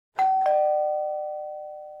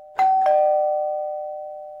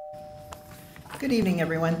Good evening,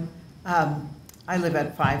 everyone. I live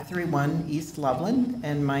at 531 East Loveland,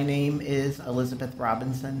 and my name is Elizabeth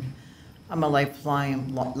Robinson. I'm a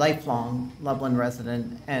lifelong Loveland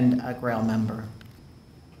resident and a Grail member.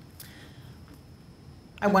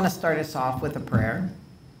 I want to start us off with a prayer.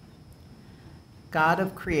 God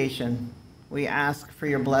of creation, we ask for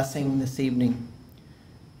your blessing this evening.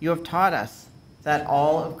 You have taught us that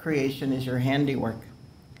all of creation is your handiwork.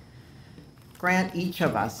 Grant each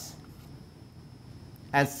of us,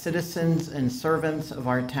 as citizens and servants of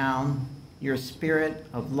our town, your spirit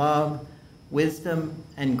of love, wisdom,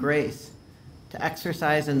 and grace to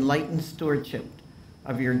exercise enlightened stewardship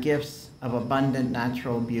of your gifts of abundant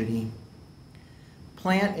natural beauty.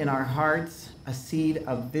 Plant in our hearts a seed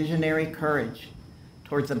of visionary courage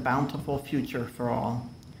towards a bountiful future for all.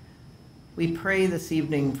 We pray this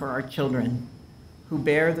evening for our children who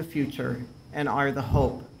bear the future and are the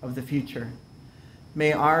hope of the future.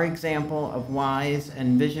 May our example of wise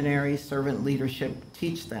and visionary servant leadership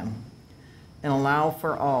teach them and allow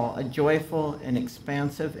for all a joyful and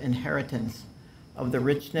expansive inheritance of the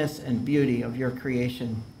richness and beauty of your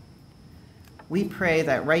creation. We pray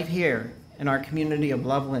that right here in our community of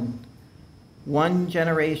Loveland, one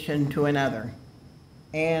generation to another,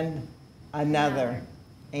 and another,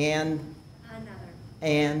 and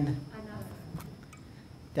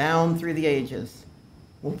down through the ages,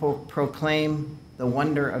 will proclaim the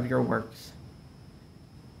wonder of your works.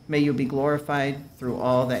 May you be glorified through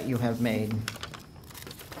all that you have made.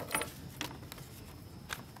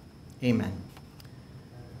 Amen.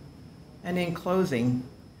 And in closing,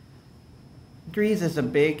 Drees is a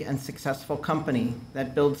big and successful company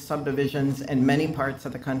that builds subdivisions in many parts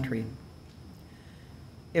of the country.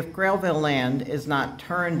 If Grailville land is not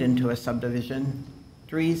turned into a subdivision,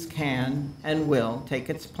 Drees can and will take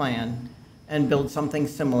its plan and build something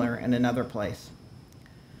similar in another place.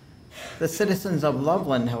 The citizens of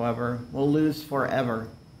Loveland, however, will lose forever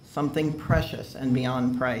something precious and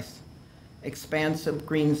beyond price, expansive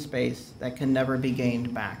green space that can never be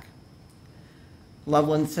gained back.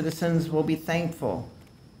 Loveland citizens will be thankful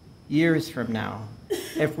years from now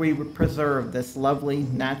if we preserve this lovely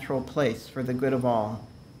natural place for the good of all,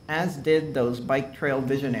 as did those bike trail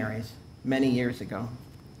visionaries many years ago.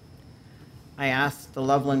 I asked the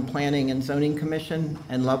Loveland Planning and Zoning Commission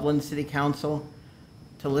and Loveland City Council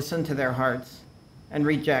to listen to their hearts and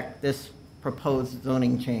reject this proposed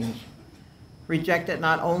zoning change. Reject it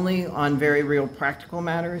not only on very real practical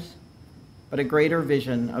matters, but a greater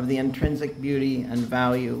vision of the intrinsic beauty and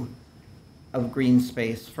value of green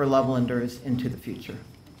space for Lovelanders into the future.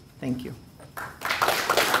 Thank you.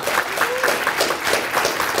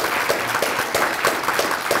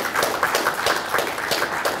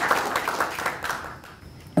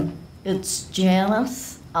 It's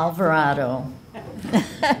Janice Alvarado.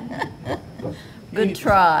 Good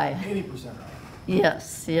try. 80% right.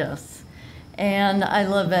 Yes, yes. And I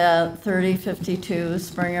live at 3052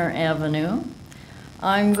 Springer Avenue.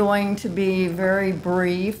 I'm going to be very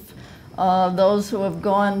brief. Those who have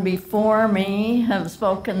gone before me have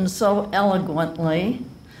spoken so eloquently,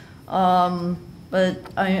 but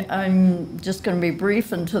I'm just going to be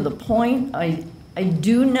brief and to the point. I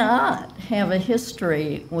do not have a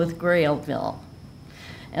history with Grailville.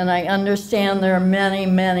 And I understand there are many,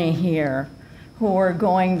 many here who are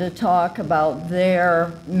going to talk about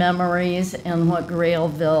their memories and what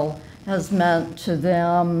Grailville has meant to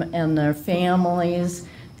them and their families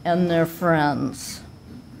and their friends.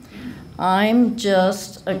 I'm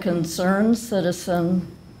just a concerned citizen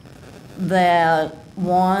that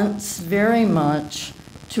wants very much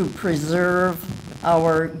to preserve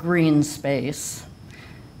our green space.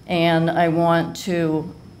 And I want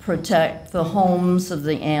to protect the homes of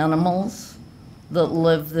the animals that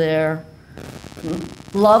live there.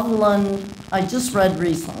 Loveland, I just read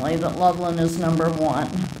recently that Loveland is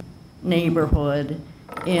 #1 neighborhood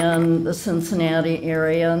in the Cincinnati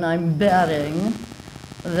area, and I'm betting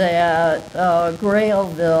that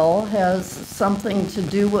Grailville has something to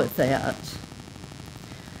do with that.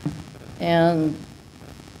 And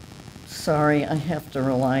sorry, I have to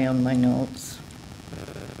rely on my notes.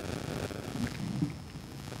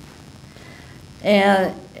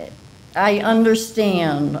 And I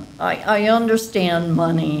understand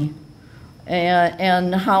money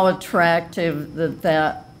and how attractive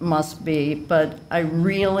that must be, but I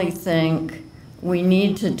really think we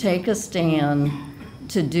need to take a stand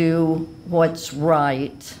to do what's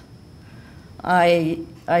right. I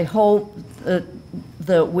hope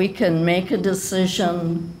that we can make a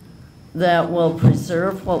decision that will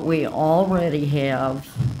preserve what we already have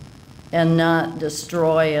and not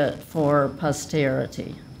destroy it for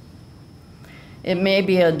posterity. It may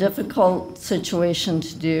be a difficult situation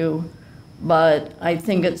to do, but I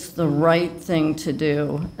think it's the right thing to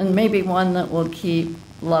do, and maybe one that will keep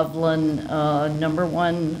Loveland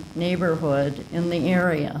 #1 neighborhood in the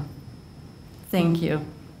area. Thank you.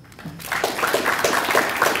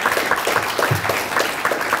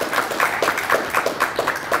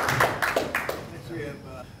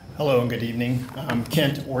 Hello and good evening. I'm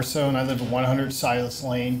Kent Orso and I live at 100 Silas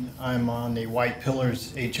Lane. I'm on the White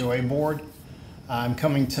Pillars HOA board. I'm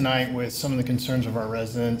coming tonight with some of the concerns of our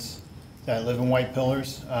residents that live in White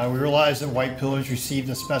Pillars. We realize that White Pillars received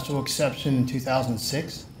a special exception in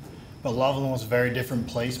 2006, but Loveland was a very different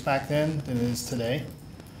place back then than it is today.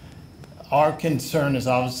 Our concern is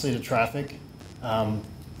obviously the traffic.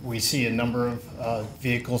 We see a number of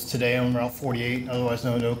vehicles today on Route 48, otherwise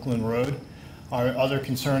known as Oakland Road. Our other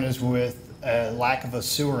concern is with a lack of a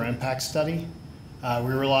sewer impact study.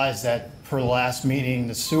 We realize that per the last meeting,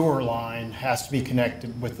 the sewer line has to be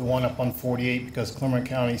connected with the one up on 48 because Clermont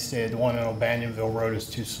County said the one on O'Banionville Road is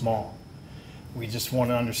too small. We just want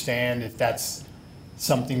to understand if that's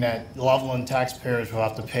something that Loveland taxpayers will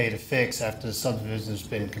have to pay to fix after the subdivision has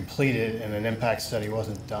been completed and an impact study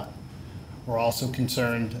wasn't done. We're also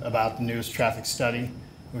concerned about the newest traffic study.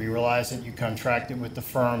 We realize that you contracted with the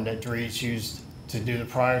firm that Drees used to do the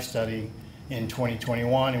prior study in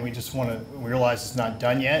 2021, and we just want to realize it's not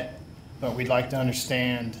done yet, but we'd like to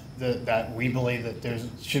understand that we believe that there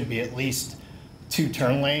should be at least 2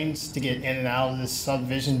 turn lanes to get in and out of this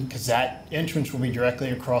subdivision because that entrance will be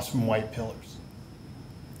directly across from White Pillars.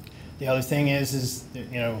 The other thing is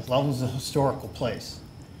that, you know, Loveland's a historical place,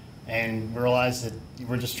 and we realize that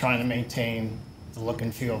we're just trying to maintain the look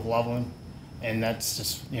and feel of Loveland. And that's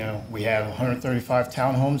just, you know, we have 135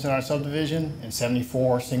 townhomes in our subdivision and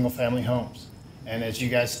 74 single-family homes. And as you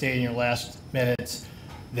guys stated in your last minutes,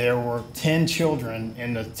 there were 10 children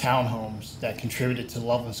in the townhomes that contributed to the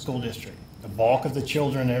Loveland School District. The bulk of the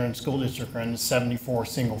children that are in the school district are in the 74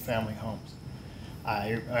 single-family homes.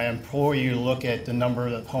 I implore you to look at the number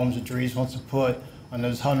of homes that Drees wants to put on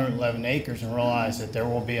those 111 acres and realize that there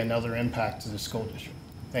will be another impact to the school district.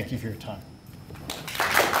 Thank you for your time.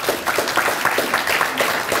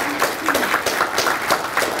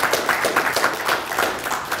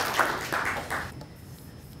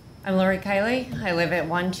 I'm Lori Kiley. I live at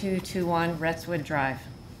 1221 Retswood Drive.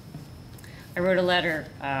 I wrote a letter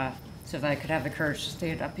so that I could have the courage to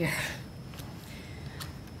stand up here.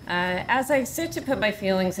 As I sit to put my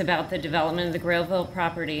feelings about the development of the Grailville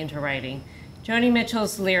property into writing, Joni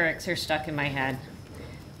Mitchell's lyrics are stuck in my head.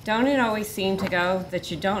 Don't it always seem to go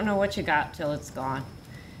that you don't know what you got till it's gone?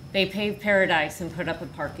 They paved paradise and put up a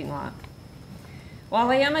parking lot. While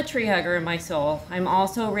I am a tree hugger in my soul, I'm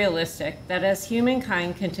also realistic that as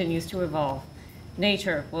humankind continues to evolve,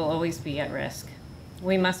 nature will always be at risk.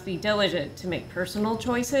 We must be diligent to make personal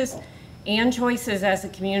choices and choices as a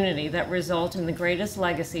community that result in the greatest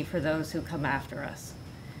legacy for those who come after us.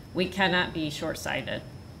 We cannot be short-sighted.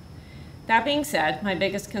 That being said, my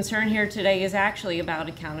biggest concern here today is actually about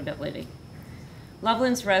accountability.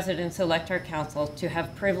 Loveland's residents elect our council to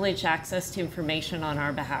have privileged access to information on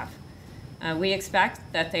our behalf. We expect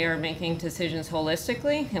that they are making decisions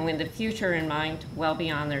holistically and with the future in mind well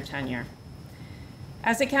beyond their tenure.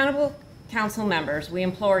 As accountable council members, we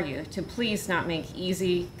implore you to please not make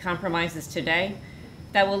easy compromises today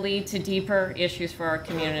that will lead to deeper issues for our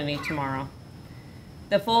community tomorrow.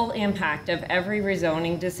 The full impact of every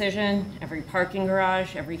rezoning decision, every parking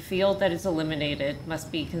garage, every field that is eliminated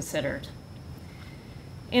must be considered.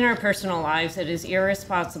 In our personal lives, it is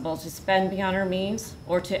irresponsible to spend beyond our means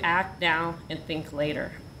or to act now and think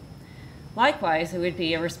later. Likewise, it would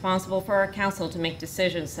be irresponsible for our council to make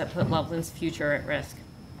decisions that put Loveland's future at risk.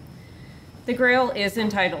 The Grail is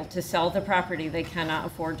entitled to sell the property they cannot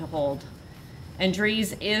afford to hold, and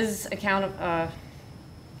Drees is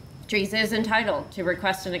entitled to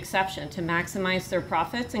request an exception to maximize their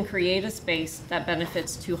profits and create a space that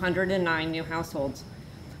benefits 209 new households.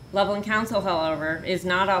 Loveland Council, however, is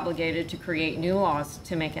not obligated to create new laws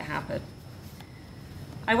to make it happen.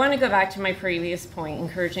 I want to go back to my previous point,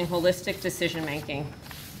 encouraging holistic decision-making.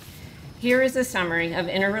 Here is a summary of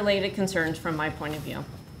interrelated concerns from my point of view.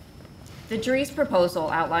 The Drees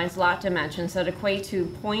proposal outlines lot dimensions that equate to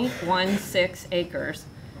 0.16 acres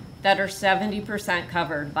that are 70%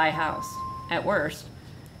 covered by house, at worst,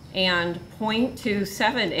 and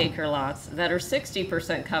 0.27 acre lots that are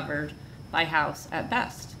 60% covered by house at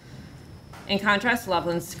best. In contrast,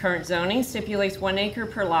 Loveland's current zoning stipulates 1 acre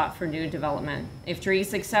per lot for new development. If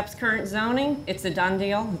Drees accepts current zoning, it's a done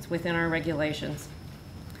deal. It's within our regulations.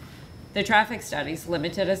 The traffic studies,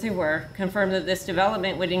 limited as they were, confirmed that this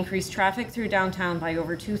development would increase traffic through downtown by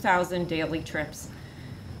over 2,000 daily trips.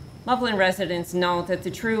 Loveland residents know that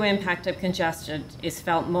the true impact of congestion is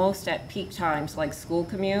felt most at peak times like school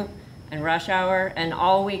commute and rush hour and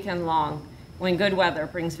all weekend long when good weather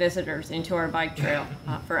brings visitors into our bike trail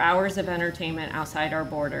for hours of entertainment outside our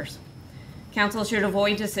borders. Council should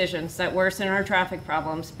avoid decisions that worsen our traffic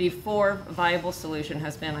problems before a viable solution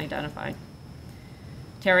has been identified.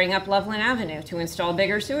 Tearing up Loveland Avenue to install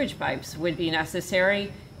bigger sewage pipes would be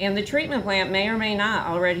necessary, and the treatment plant may or may not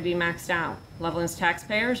already be maxed out. Loveland's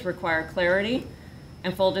taxpayers require clarity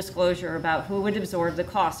and full disclosure about who would absorb the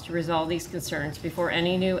cost to resolve these concerns before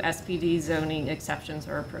any new SPD zoning exceptions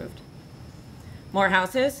are approved. More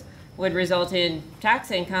houses would result in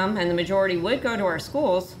tax income, and the majority would go to our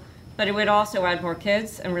schools, but it would also add more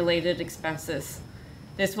kids and related expenses.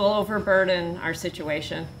 This will overburden our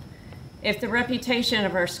situation. If the reputation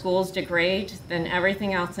of our schools degrade, then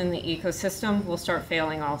everything else in the ecosystem will start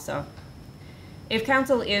failing also. If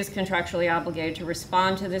council is contractually obligated to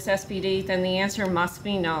respond to this SPD, then the answer must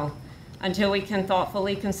be no, until we can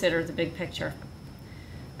thoughtfully consider the big picture.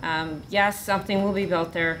 Yes, something will be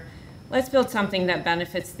built there. Let's build something that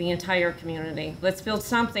benefits the entire community. Let's build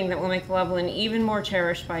something that will make Loveland even more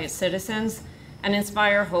cherished by its citizens and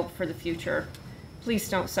inspire hope for the future. Please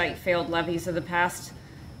don't cite failed levies of the past.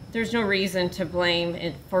 There's no reason to blame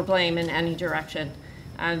in any direction.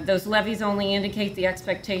 Those levies only indicate the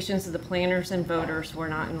expectations of the planners and voters were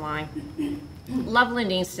not in line. Loveland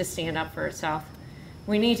needs to stand up for itself.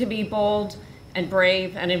 We need to be bold and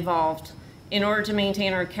brave and involved in order to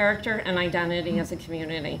maintain our character and identity as a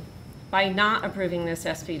community. By not approving this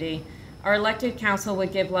SPD, our elected council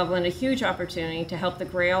would give Loveland a huge opportunity to help the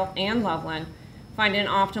Grail and Loveland find an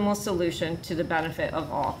optimal solution to the benefit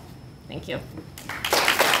of all. Thank you.